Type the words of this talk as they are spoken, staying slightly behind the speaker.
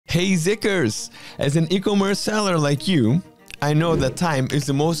Hey ZIKers! As an e-commerce seller like you, I know that time is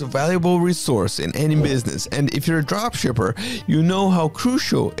the most valuable resource in any business, and if you're a dropshipper, you know how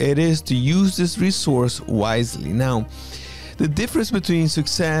crucial it is to use this resource wisely. Now, the difference between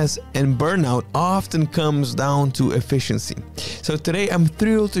success and burnout often comes down to efficiency. So today I'm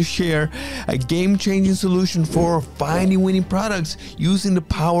thrilled to share a game-changing solution for finding winning products using the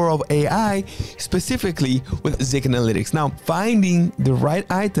power of AI, specifically with ZIK Analytics. Now, finding the right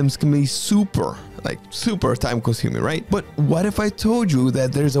items can be super time consuming, right? But what if I told you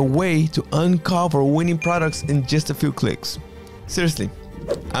that there's a way to uncover winning products in just a few clicks? Seriously.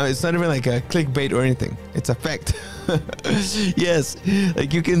 It's not even like a clickbait or anything. It's a fact. Yes,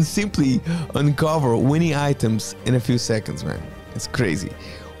 like you can simply uncover winning items in a few seconds, man. It's crazy.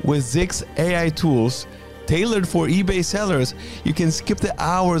 With ZIK's AI tools tailored for eBay sellers, you can skip the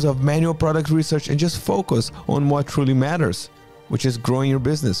hours of manual product research and just focus on what truly matters, which is growing your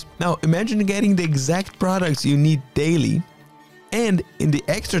business. Now, imagine getting the exact products you need daily, and in the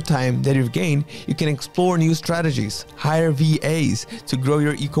extra time that you've gained, you can explore new strategies, hire VAs to grow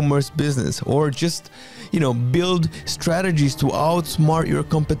your e-commerce business, or just, build strategies to outsmart your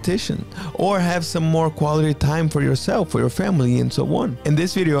competition, or have some more quality time for yourself, for your family, and so on. In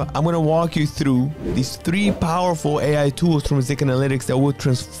this video, I'm going to walk you through these 3 powerful AI tools from ZIK Analytics that will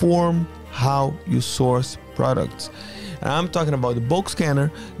transform how you source products. And I'm talking about the bulk scanner,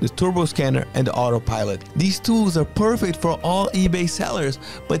 the turbo scanner, and the Autopilot. These tools are perfect for all eBay sellers,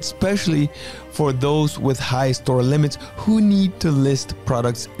 but especially for those with high store limits who need to list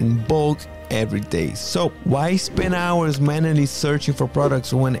products in bulk every day. So why spend hours manually searching for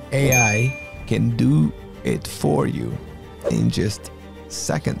products when AI can do it for you in just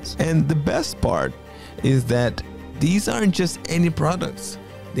seconds? And the best part is that these aren't just any products.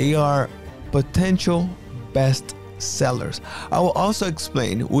 They are potential best sellers. I will also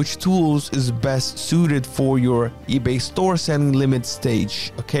explain which tools is best suited for your eBay store selling limit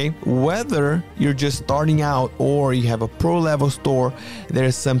stage, okay? Whether you're just starting out or you have a pro level store,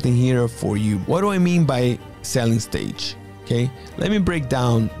 there's something here for you. What do I mean by selling stage? Okay, let me break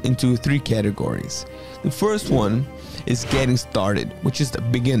down into 3 categories. The first one is getting started, which is the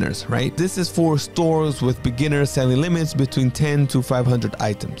beginners, right? This is for stores with beginner selling limits between 10 to 500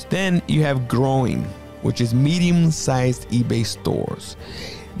 items. Then you have growing, which is medium-sized eBay stores.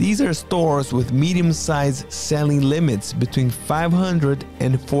 These are stores with medium-sized selling limits between 500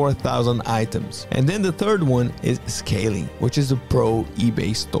 and 4,000 items. And then the third one is scaling, which is the pro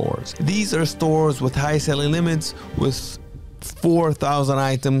eBay stores. These are stores with high selling limits with 4,000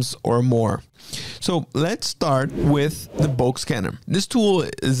 items or more. So let's start with the bulk scanner. This tool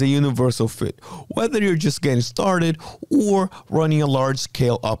is a universal fit, whether you're just getting started or running a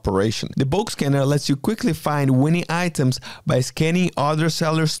large-scale operation. The bulk scanner lets you quickly find winning items by scanning other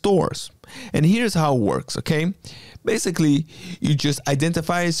seller stores. And here's how it works, okay? Basically, you just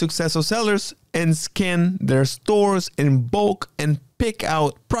identify successful sellers and scan their stores in bulk and pick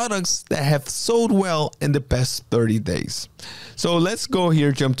out products that have sold well in the past 30 days. So let's go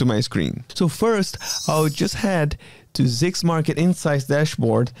here, jump to my screen. So first, I'll just head to ZIK's Market Insights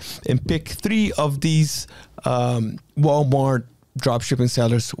dashboard and pick 3 of these Walmart dropshipping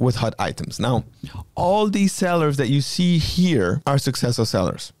sellers with hot items. Now, all these sellers that you see here are successful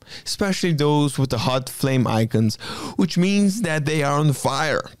sellers, especially those with the hot flame icons, which means that they are on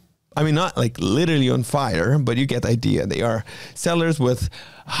fire. I mean, not like literally on fire, but you get the idea. They are sellers with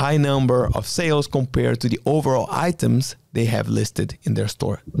high number of sales compared to the overall items they have listed in their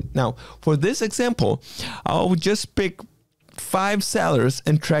store. Now, for this example, I'll just pick 5 sellers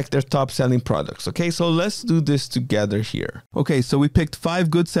and track their top selling products. Okay, so let's do this together here. Okay, so we picked 5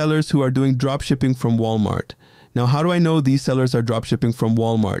 good sellers who are doing drop shipping from Walmart. Now, how do I know these sellers are drop shipping from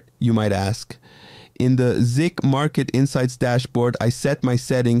Walmart, you might ask? In the ZIK Market Insights dashboard, I set my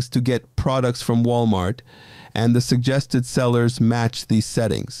settings to get products from Walmart, and the suggested sellers match these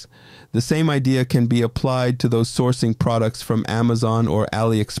settings. The same idea can be applied to those sourcing products from Amazon or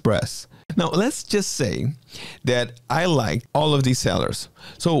AliExpress. Now, let's just say that I like all of these sellers.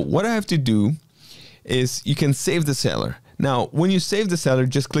 So what I have to do is you can save the seller. Now, when you save the seller,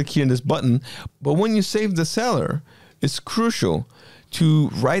 just click here on this button. But when you save the seller, it's crucial to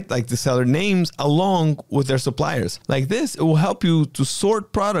write the seller names along with their suppliers. Like this, it will help you to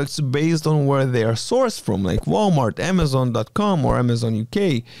sort products based on where they are sourced from, like Walmart, Amazon.com, or Amazon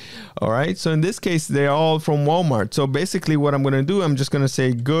UK. All right, so in this case, they're all from Walmart. So basically what I'm gonna do, I'm just gonna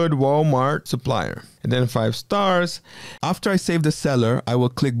say good Walmart supplier, and then 5 stars. After I save the seller, I will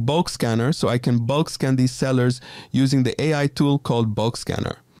click bulk scanner so I can bulk scan these sellers using the AI tool called bulk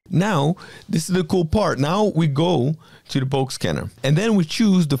scanner. Now, this is the cool part. Now we go to the bulk scanner and then we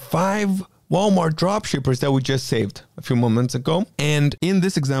choose the 5 Walmart dropshippers that we just saved a few moments ago. And in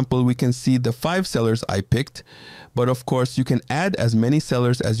this example, we can see the 5 sellers I picked. But of course, you can add as many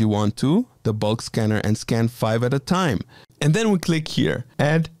sellers as you want to the bulk scanner and scan 5 at a time. And then we click here,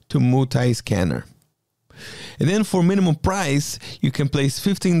 add to multi-scanner. And then for minimum price, you can place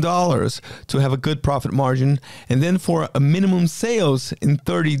 $15 to have a good profit margin. And then for a minimum sales in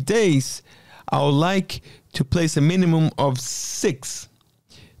 30 days, I would like to place a minimum of 6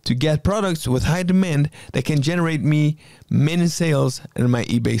 to get products with high demand that can generate me many sales in my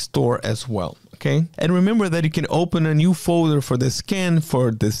eBay store as well. Okay. And remember that you can open a new folder for the scan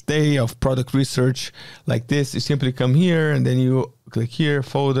for this day of product research like this. You simply come here and then you click here,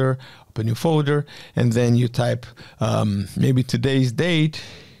 folder, open new folder, and then you type maybe today's date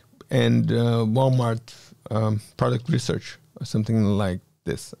and Walmart product research or something like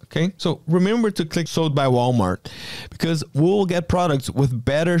this. Okay, so remember to click sold by Walmart because we'll get products with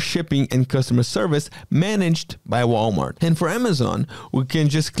better shipping and customer service managed by Walmart. And for Amazon, we can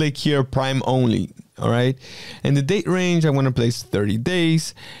just click here Prime only. All right, and the date range, I'm going to place 30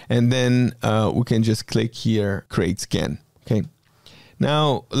 days, and then we can just click here create scan. Okay,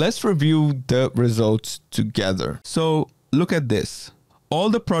 now let's review the results together. So look at this. All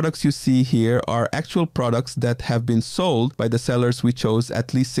the products you see here are actual products that have been sold by the sellers we chose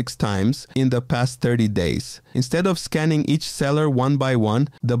at least 6 times in the past 30 days. Instead of scanning each seller one by one,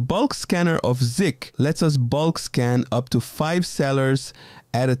 the bulk scanner of ZIK lets us bulk scan up to 5 sellers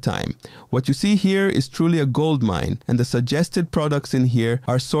at a time. What you see here is truly a gold mine, and the suggested products in here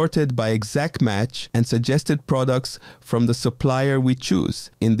are sorted by exact match and suggested products from the supplier we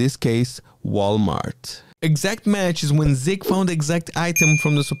choose, in this case, Walmart. Exact match is when ZIK found the exact item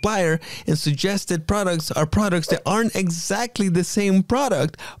from the supplier, and suggested products are products that aren't exactly the same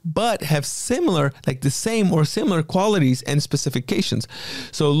product but have similar, like the same or similar qualities and specifications.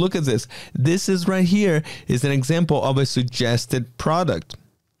 So look at this. This is right here is an example of a suggested product.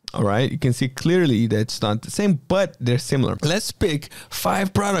 All right, you can see clearly that it's not the same, but they're similar. Let's pick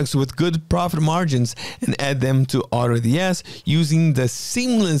 5 products with good profit margins and add them to AutoDS using the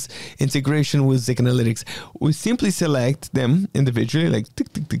seamless integration with ZIK Analytics. We simply select them individually, like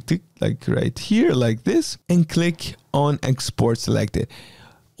tick, tick, tick, tick, like right here, like this, and click on Export Selected.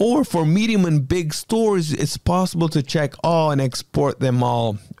 Or for medium and big stores, it's possible to check all and export them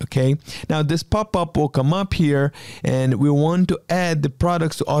all. Okay. Now this pop-up will come up here and we want to add the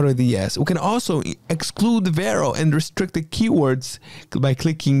products to AutoDS. We can also exclude the Vero and restrict the keywords by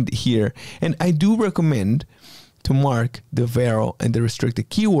clicking here. And I do recommend to mark the Vero and the restricted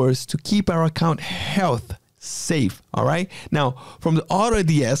keywords to keep our account health safe. All right. Now from the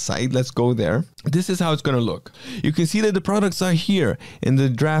AutoDS side, let's go there. This is how it's going to look. You can see that the products are here in the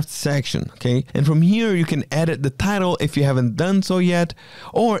draft section. Okay. And from here, you can edit the title if you haven't done so yet.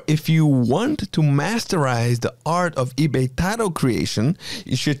 Or if you want to masterize the art of eBay title creation,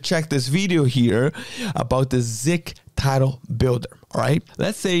 you should check this video here about the ZIK title builder. All right.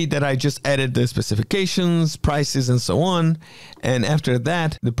 Let's say that I just added the specifications, prices, and so on. And after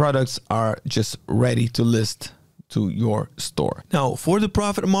that, the products are just ready to list to your store. Now, for the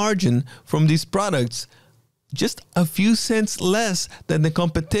profit margin from these products, just a few cents less than the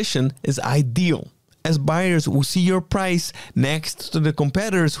competition is ideal, as buyers will see your price next to the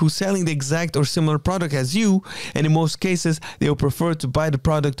competitors who's selling the exact or similar product as you, and in most cases, they'll prefer to buy the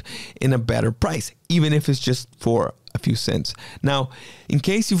product in a better price, even if it's just for a few cents. Now, in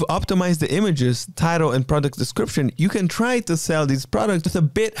case you've optimized the images, title, and product description, you can try to sell these products with a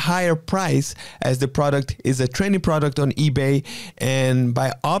bit higher price, as the product is a trendy product on eBay, and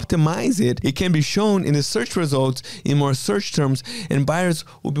by optimize it, it can be shown in the search results in more search terms, and buyers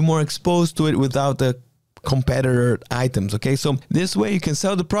will be more exposed to it without the competitor items. Okay, so this way you can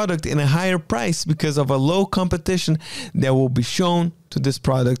sell the product in a higher price because of a low competition that will be shown to this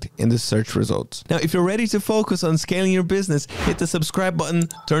product in the search results. Now, if you're ready to focus on scaling your business, hit the subscribe button,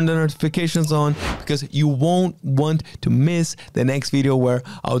 turn the notifications on, because you won't want to miss the next video where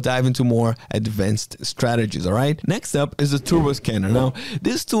I'll dive into more advanced strategies. All right. Next up is the Turbo Scanner. Now,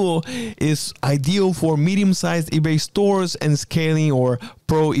 this tool is ideal for medium-sized eBay stores and scaling or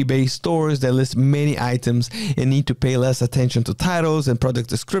pro eBay stores that list many items and need to pay less attention to titles and product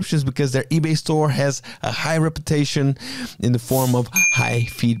descriptions because their eBay store has a high reputation in the form of high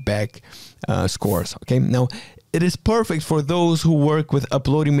feedback scores. Okay, now it is perfect for those who work with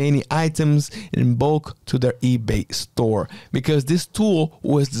uploading many items in bulk to their eBay store, because this tool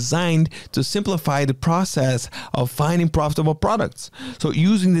was designed to simplify the process of finding profitable products. So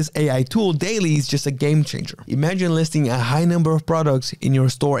using this AI tool daily is just a game changer. Imagine listing a high number of products in your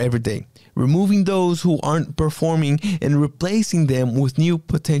store every day, removing those who aren't performing and replacing them with new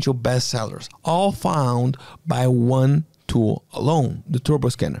potential bestsellers, all found by one tool alone, the Turbo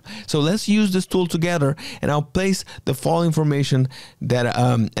Scanner. So let's use this tool together, and I'll place the following information that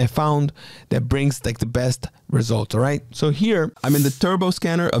I found that brings like the best results. All right. So here I'm in the Turbo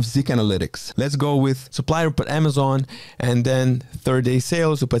Scanner of ZIK Analytics. Let's go with supplier, put Amazon, and then 30-day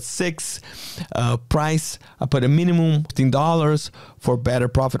sales, we put 6. Price, I put a minimum $15 for better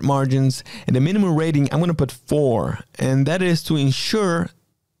profit margins, and the minimum rating I'm going to put 4, and that is to ensure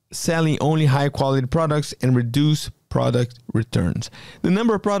selling only high quality products and reduce product returns. The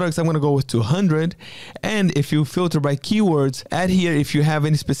number of products, I'm going to go with 200. And if you filter by keywords, add here if you have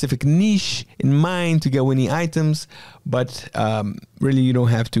any specific niche in mind to get winning items, but really you don't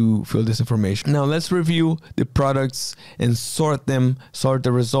have to fill this information. Now let's review the products and sort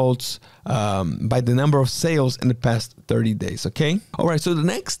the results by the number of sales in the past 30 days. Okay. All right. So the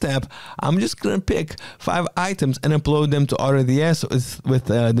next step, I'm just going to pick 5 items and upload them to AutoDS with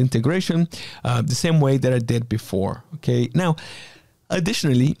the integration the same way that I did before. Okay. Now,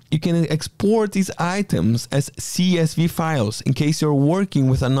 additionally, you can export these items as CSV files in case you're working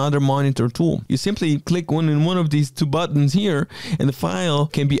with another monitor tool. You simply click one of these 2 buttons here, and the file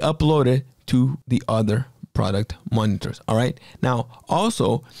can be uploaded to the other product monitors. All right. Now,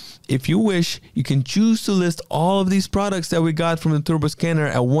 also, if you wish, you can choose to list all of these products that we got from the Turbo Scanner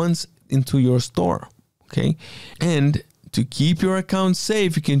at once into your store. Okay. And to keep your account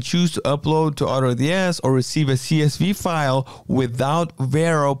safe, you can choose to upload to AutoDS or receive a CSV file without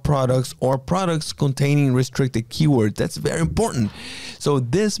Vero products or products containing restricted keywords. That's very important. So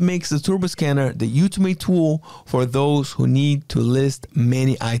this makes the Turbo Scanner the ultimate tool for those who need to list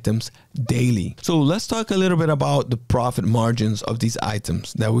many items daily. So let's talk a little bit about the profit margins of these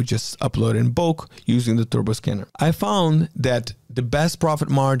items that we just uploaded in bulk using the Turbo Scanner. I found that the best profit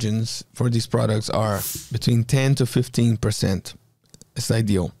margins for these products are between 10 to 15%. It's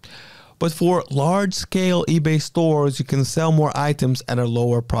ideal. But for large-scale eBay stores, you can sell more items at a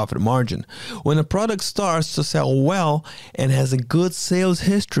lower profit margin. When a product starts to sell well and has a good sales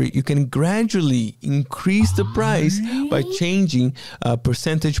history, you can gradually increase the price by changing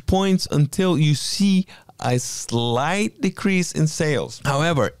percentage points until you see a slight decrease in sales.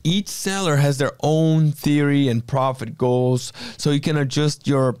 However, each seller has their own theory and profit goals, so you can adjust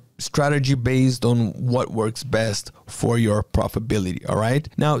your strategy based on what works best for your profitability. All right.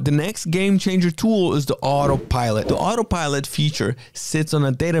 Now, the next game changer tool is the Autopilot. The Autopilot feature sits on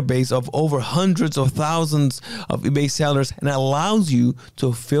a database of over hundreds of thousands of eBay sellers and allows you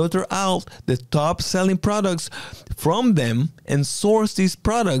to filter out the top selling products from them and source these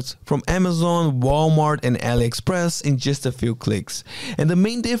products from Amazon, Walmart, and AliExpress in just a few clicks. And the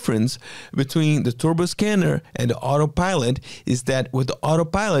main difference between the Turbo Scanner and the Autopilot is that with the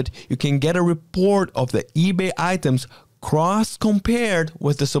Autopilot, you can get a report of the eBay items cross-compared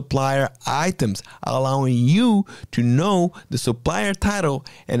with the supplier items, allowing you to know the supplier title,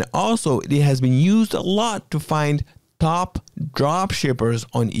 and also it has been used a lot to find top dropshippers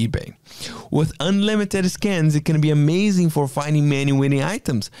on eBay. With unlimited scans, it can be amazing for finding many winning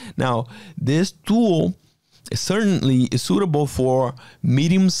items. Now, this tool certainly is suitable for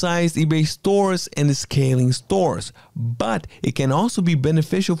medium-sized eBay stores and scaling stores, but it can also be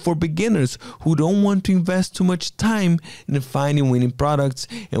beneficial for beginners who don't want to invest too much time in finding winning products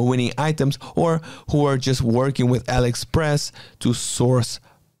and winning items, or who are just working with AliExpress to source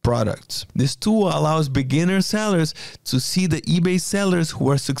products. This tool allows beginner sellers to see the eBay sellers who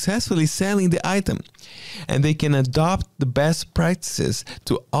are successfully selling the item, and they can adopt the best practices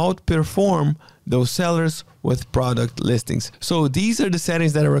to outperform those sellers with product listings. So these are the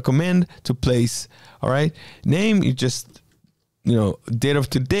settings that I recommend to place. All right. Name, you just, date of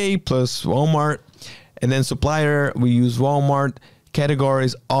today plus Walmart, and then supplier, we use Walmart.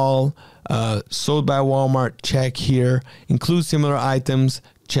 Categories, all sold by Walmart, check here. Include similar items,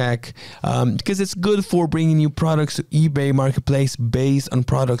 check, because it's good for bringing new products to eBay marketplace based on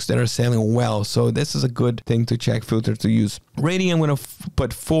products that are selling well. So this is a good thing to check, filter to use. Rating, I'm going to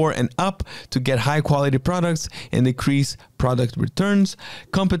put 4 and up to get high quality products and decrease product returns.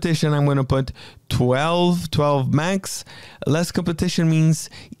 Competition, I'm going to put 12 max. Less competition means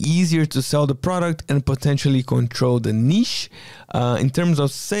easier to sell the product and potentially control the niche. In terms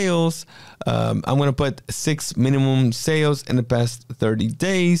of sales, I'm going to put 6 minimum sales in the past 30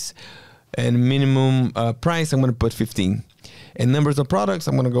 days. And minimum price, I'm going to put 15. And numbers of products,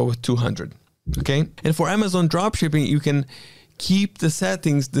 I'm going to go with 200. Okay. And for Amazon dropshipping, you can keep the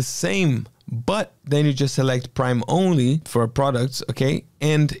settings the same, but then you just select Prime only for products, okay,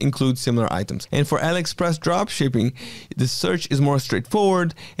 and include similar items. And for AliExpress dropshipping, the search is more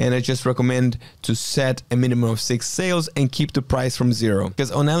straightforward, and I just recommend to set a minimum of 6 sales and keep the price from 0.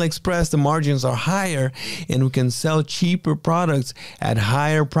 Because on AliExpress, the margins are higher, and we can sell cheaper products at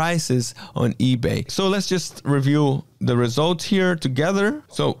higher prices on eBay. So let's just review the results here together.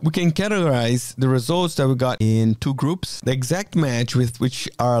 So we can categorize the results that we got in 2 groups. The exact match, with which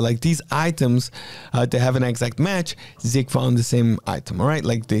are like these items, to have an exact match, ZIK found the same item, all right,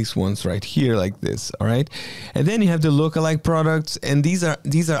 like these ones right here, like this, all right. And then you have the lookalike products, and these are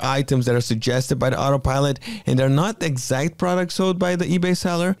items that are suggested by the Autopilot, and they're not the exact products sold by the eBay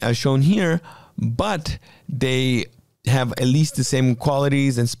seller as shown here, but they have at least the same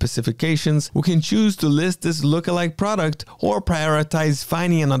qualities and specifications. We can choose to list this lookalike product or prioritize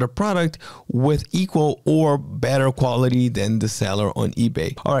finding another product with equal or better quality than the seller on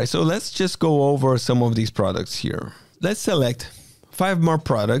eBay. All right, so let's just go over some of these products here. Let's select 5 more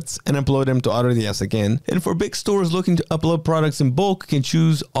products and upload them to AutoDS again. And for big stores looking to upload products in bulk, you can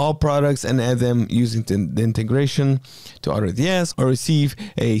choose all products and add them using the integration to AutoDS, or receive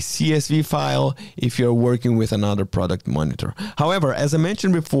a CSV file if you're working with another product monitor. However, as I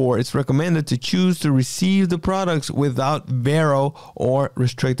mentioned before, it's recommended to choose to receive the products without Vero or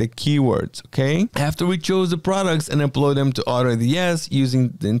restricted keywords, okay? After we chose the products and upload them to AutoDS using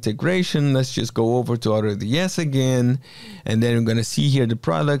the integration, let's just go over to AutoDS again, and then we're going to see here the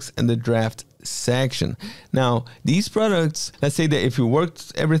products and the draft section. Now, these products, let's say that if you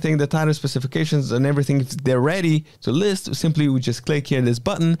worked everything, the title, specifications and everything, if they're ready to list, simply we just click here this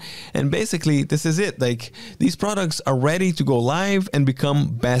button, and basically this is it. Like, these products are ready to go live and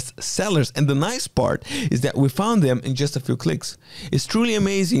become best sellers. And the nice part is that we found them in just a few clicks. It's truly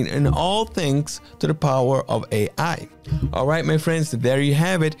amazing, and all thanks to the power of AI. All right, my friends, there you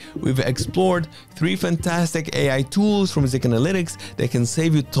have it. We've explored 3 fantastic AI tools from ZIK Analytics that can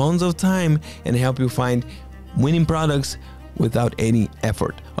save you tons of time and help you find winning products without any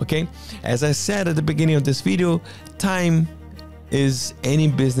effort. Okay, as I said at the beginning of this video, time is any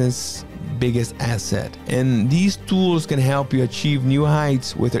business biggest asset, and these tools can help you achieve new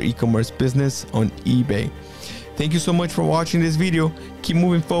heights with your e-commerce business on eBay. Thank you so much for watching this video. Keep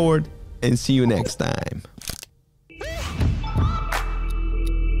moving forward, and see you next time.